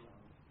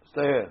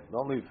 Stay here.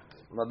 Don't leave.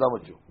 I'm not done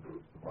with you.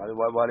 Why do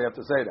you have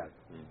to say that?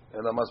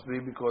 And that must be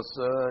because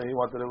he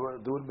wanted to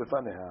do it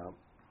בפניה.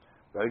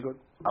 Very good.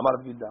 אמר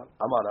בגידה.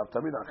 אמר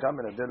תמיד חכם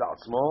מנדה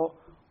לעצמו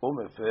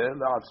ומפר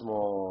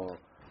לעצמו.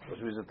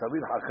 Which means that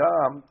תמיד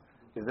חכם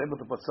is able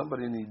to put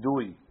somebody in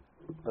nidui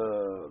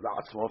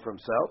לעצמו for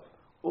himself.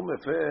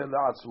 Umefeh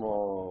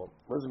la'atzmo.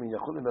 What does it mean?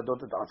 Yachol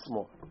inadot et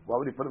atzmo. Why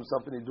would he put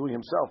himself in nidui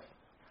himself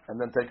and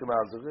then take him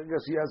out? I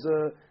guess he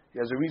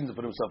has a reason to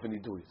put himself in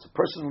nidui. It's a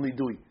personal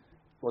nidui.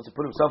 He wants to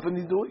put himself in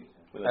nidui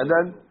and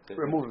then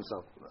remove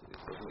himself.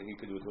 Something he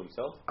could do it to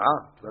himself.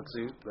 Let's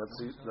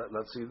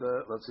see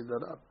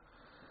that up.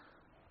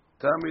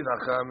 תמיד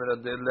החם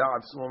מנדל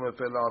לעצמו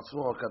מפר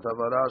לעצמו כתב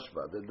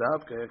הרשב"א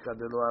דווקא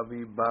כדלא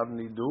אבי בר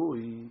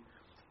נידוי.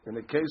 In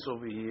the case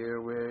over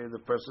here where the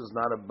person is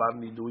not a bar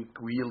nidui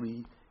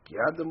really, כי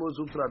אדם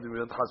מוזוטרה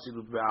דמיית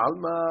חסידות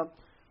בעלמא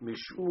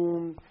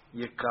משום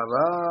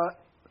יקרה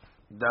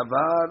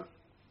דבר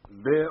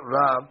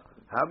ברב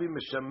הבי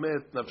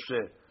משמט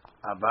נפשה.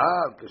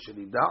 אבל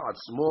כשנידע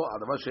עצמו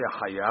הדבר שהיה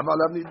חייב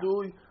עליו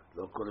נידוי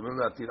לא קוראים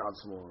להתיר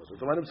עצמו. So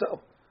to himself.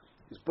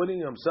 He's putting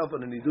himself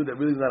on a nidui that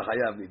really is not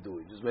chayav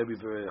nidui. Just maybe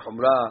for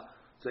chumrah,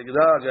 say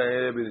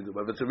nidui.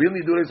 But if it's a real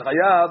nidui it's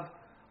chayav,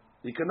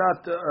 he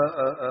cannot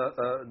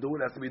do it.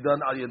 It has to be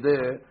done al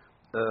yedei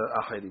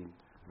achirim.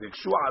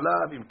 V'kshu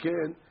alav im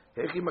ken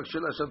hechi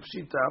makshel ashad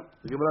pshita.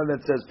 The Gemara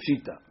then says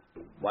pshita.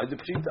 Why is it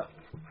pshita?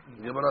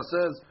 The Gemara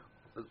says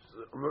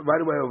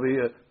right away over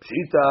here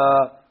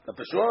pshita. That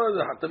for sure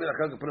the Hatamid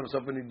Achal can put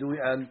himself in nidui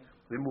and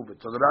remove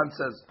it. So the Ran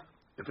says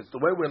if it's the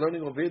way we're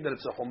learning over here that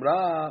it's a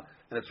chumrah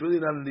and it's really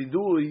not a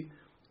nidui,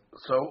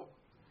 so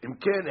im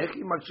ken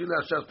hechi makshel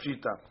ashad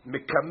pshita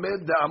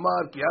mekamed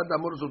da'amar ki ad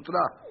amor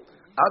zutra.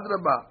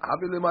 Adraba,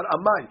 Habilimar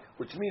Amai,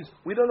 which means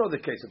we don't know the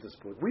case at this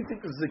point. We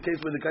think this is the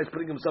case where the guy's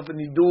putting himself in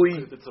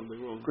nidui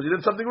because he did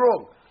something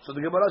wrong. So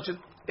the Gemara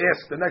should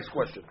ask the next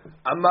question: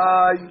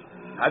 Amai,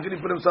 how can he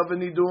put himself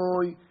in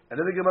nidui? And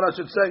then the Gemara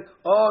should say,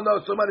 "Oh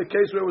no, it's somebody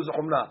case where it was a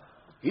chumrah."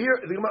 Here,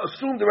 the Gemara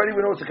assumed already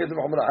we know it's a case of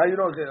a chumrah. How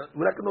you know?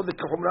 We're not going to know the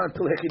chumrah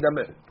until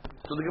hechidameh.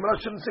 So the Gemara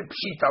shouldn't say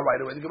pshita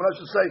right away. The Gemara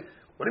should say,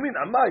 "What do you mean,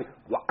 Amai?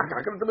 How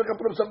can the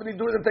put himself in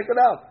nidui and take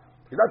it out?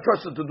 He's not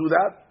trusted to do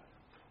that."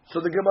 So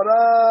the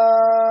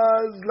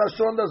Gemara's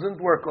lashon doesn't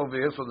work over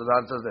here. So the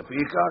Ran says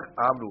lefikach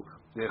amru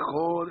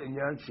dechol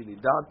inyan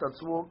shinidat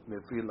atzmo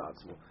mefil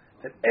atzmo.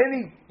 And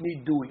any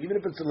nidui, even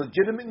if it's a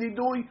legitimate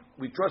nidui,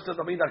 we trust that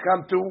Tamid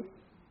Hakam to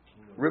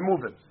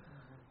remove it.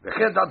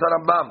 V'chet dat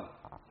Rambam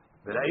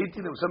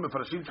v'ra'iti l'msem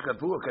mefarshim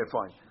shekatvu. Okay,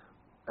 fine.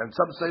 And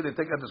some say they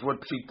take out this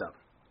word pshita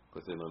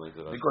Because they learn like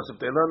the Rashba. because if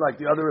they learn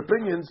like the other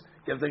opinions,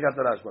 you have to take out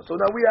the Rashba. So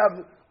now we have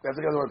to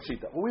take out the word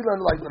pshita. Well, we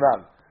learn like the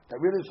Ran. That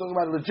really is talking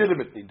about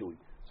legitimate nidui.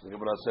 So the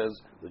Gemara says,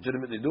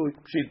 legitimately do it,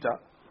 pshita,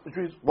 which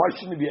means, why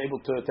shouldn't he be able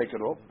to take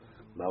it off?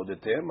 Now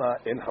the tema,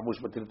 in hamush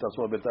batil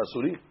tasma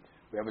betasuri.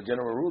 We have a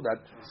general rule that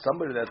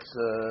somebody that's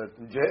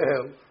in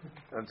jail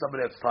and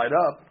somebody that's tied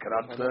up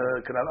cannot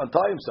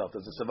untie himself.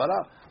 There's a sevara,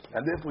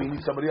 and therefore we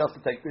need somebody else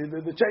to take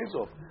the chains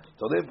off.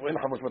 So therefore, in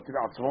hamush batil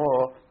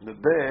tasma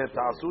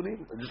betasuri,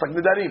 just like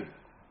Nedarim.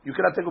 You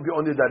cannot take off your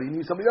own Nedarim,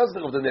 you need somebody else to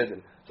take off the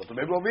Neder. So to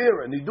maybe over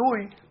here, a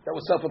Nidui, that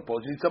was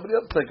self-imposed, you need somebody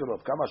else to take it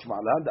off. Kamash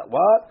ma'alan, that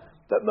what?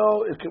 That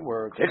no, it can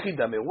work.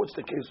 What's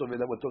the case over there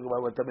that we're talking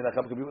about when Tamid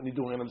Achab could be only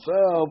doing it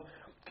himself?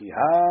 Ki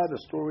had the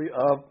story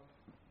of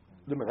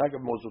the Menhag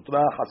of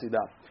Mozutra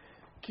Hasidah.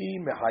 Ki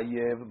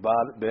mehayev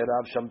bar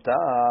berav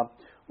shamta,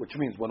 which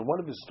means when one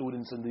of his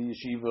students in the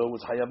yeshiva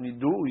was hayav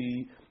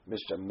nidui,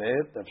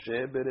 mishamet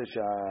nafshe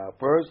beresha.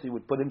 First, he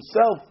would put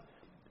himself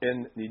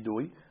in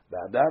nidui.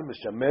 Ba'adar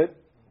mishamet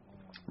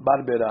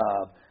bar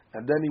berav,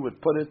 and then he would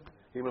put the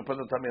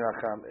Tamid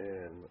Achab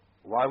in.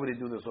 Why would he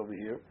do this over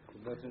here?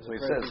 So he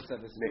says,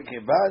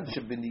 "Mekevan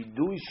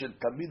shebnidui shel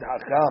Tamid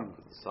Hakam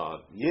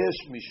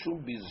yesh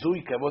mishum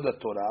bizui kavod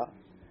haTorah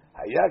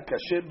היה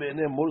קשה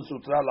בעיני מול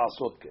סוטרה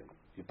לעשות כן.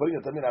 He putting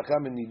a tamid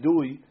hakam in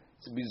nidui,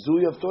 it's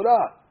bizui of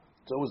Torah.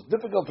 So it was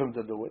difficult for him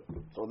to do it.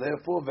 So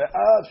therefore,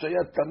 ve'av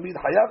shaya tamid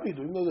hayav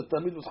nidui, even though the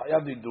tamid was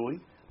hayav nidui,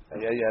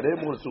 היה ירא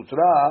מול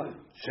סוטרה,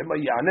 שמא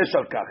יענש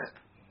על כך.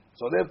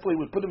 So therefore, he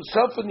would put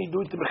himself in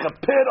nidui to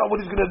mechaper on what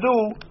he's going to do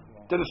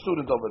to the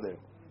student over there.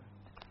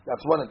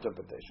 That's one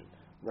interpretation.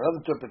 Another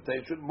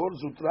interpretation, מול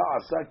סוטרה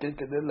עשה כן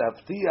כדי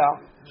להפתיע,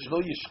 שלא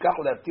ישכח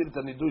להפתיע את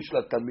הנידוי של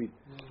התלמיד.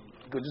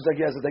 Because just like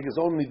he has to take his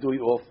own nidui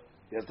off,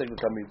 he has to take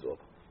the tamid off.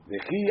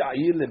 וכי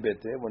יעיר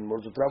לביתה, when Mor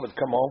Zutra would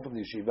come home from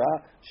the yeshiva,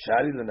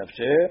 shari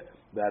lenafsheh,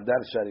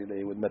 ve'adar shari le.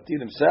 He would matir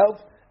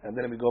himself, and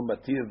then he would go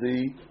matir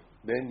the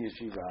ben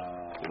yeshiva.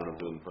 You don't have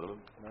to do it in front of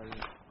him?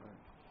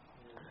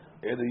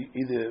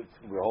 Either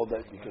we hold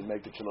that you can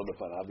make the shalom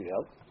b'fanav, he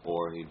helped.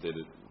 Or he did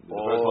it. The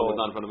first one was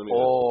not in front of him either.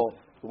 Or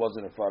it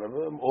wasn't in front of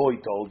him, or he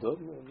told him.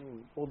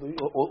 All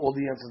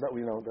the answers that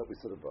we know, that we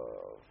sort of...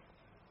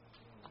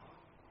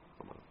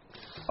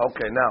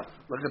 Okay, now,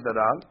 look at the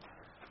Ran.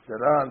 The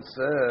Ran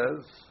says,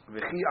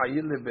 "V'chi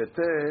ayil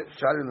lebete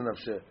shari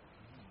lenafsheh."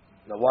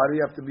 Now, why do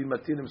you have to be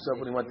matin himself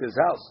when he went to his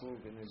house?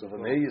 So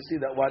from here you see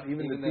that what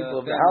even the people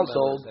of the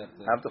household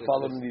have to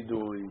follow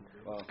nidui.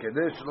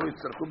 כדי שלא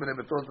יצטרכו בני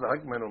ביתו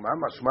להתרחק ממנו. מה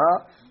משמע?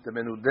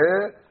 דמנודה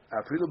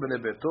אפילו בני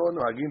ביתו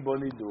נוהגים בו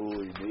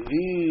נידוי.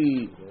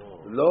 ואי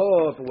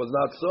לא, if it was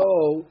not so,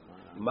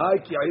 מה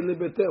כי ayil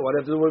lebete? What do you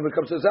have to do when he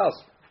comes to his house?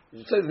 You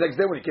should say the next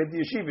day when he came to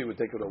yeshiva, he would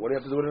take it off. What do you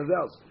have to do in his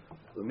house?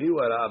 The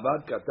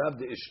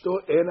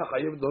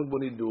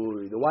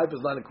wife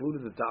is not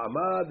included. The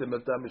ta'amad, the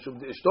mishum,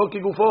 the ishto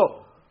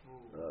kigufo.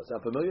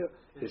 Sound familiar?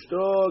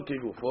 Ishto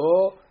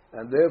kigufo,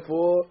 and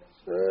therefore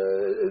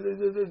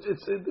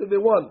it's they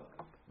won.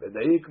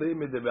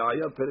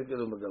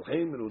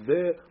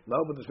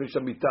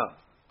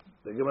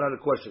 They give another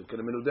question. Can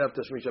a menudeh have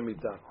tashmish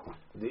amita?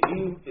 The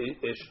im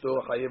ishto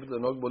chayev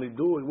lenog bo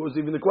nidui. What was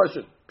even the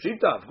question?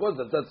 Pshita, of course,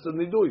 that's the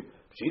nidui.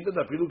 Pshita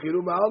dafilu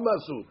kiru ma'al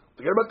masu.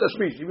 Forget about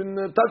tashmish, even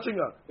touching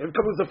her, even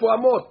coming to 4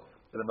 amot.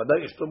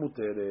 ולוודאי אשתו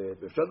מותרת,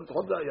 ואפשר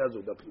לדחות את העיה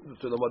הזאת, אפילו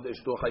שלמד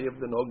אשתו חייב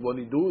לנהוג בו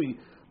נידוי,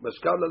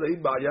 משכב לה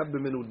להעיד בעיה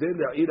במנודה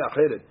לעיר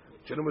אחרת,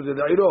 שאינו מזה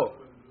לעירו,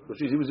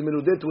 he was a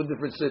מנודה to a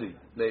different city,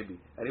 maybe,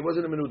 and he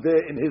wasn't a מנודה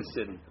in his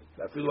city,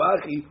 ואפילו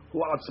אחי,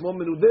 הוא עצמו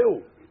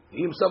מנודהו,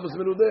 he himself was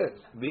מנודה,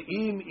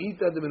 ואם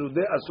איתה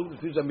דמנודה אסור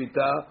לפי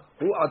המיטה,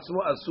 הוא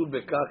עצמו אסור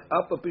בכך,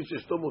 אף הפי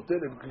שאשתו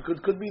מותרת,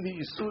 could be the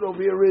איסור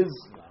over here is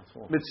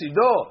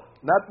מצידו,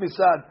 not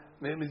מצד,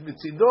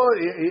 Mitzido,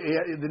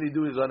 did he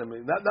do his enemy?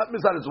 Not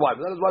Mizad his wife.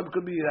 Not his wife,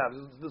 could be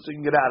so he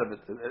can get out of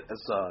it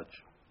as such.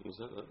 You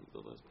said that the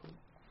last point.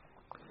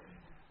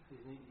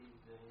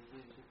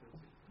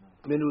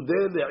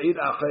 Menudeh le'ir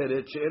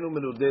acheret, she'enu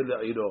menudeh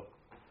le'iro.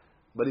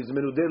 But he's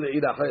menudeh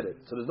le'ir acheret.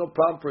 So there's no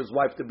problem for his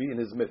wife to be in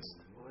his midst.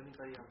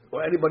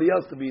 Or anybody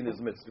else to be in his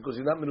midst. Because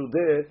he's not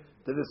menudeh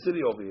to the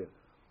city over here.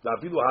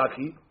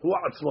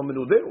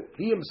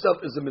 He himself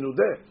is a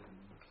menudeh.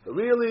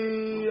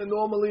 Really,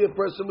 normally a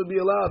person would be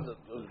allowed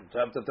to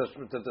have the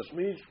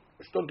tashmish.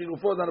 Talking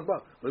before not a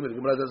problem. Wait a minute,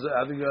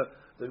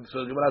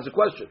 the Gemara has a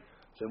question.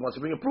 So he wants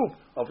to bring a proof.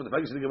 For the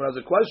fact that the Gemara has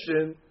a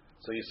question,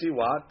 so you see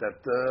what?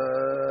 That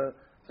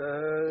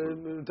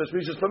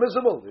tashmish is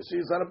permissible. You see,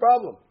 it's not a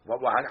problem. How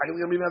can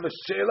the Gemara have a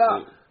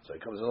she'ela? So he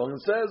comes along and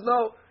says,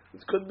 no.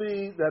 It could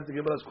be that the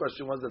Gemara's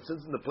question was that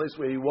since in the place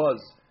where he was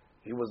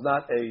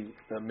not a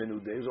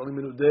minudeh, he was only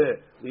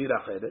minudeh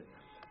li'iracheret.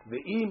 If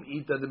you're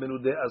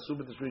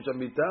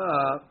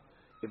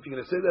going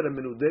to say that a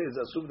menudeh is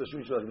asur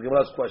b'tashmish, the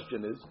Gemara's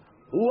question is,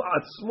 who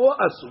atzmo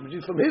asur, which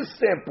is from his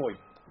standpoint.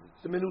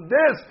 The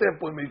menudeh's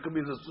standpoint, it could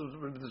be asur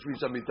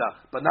b'tashmish amita.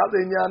 But now the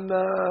inyan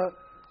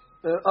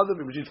other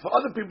people, which is for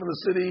other people in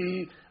the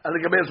city, and the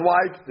Gabe's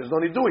wife, there's no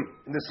nidui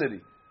in the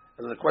city.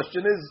 And the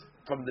question is,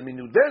 from the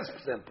menudeh's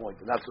standpoint,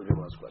 and that's the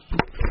Gemara's question.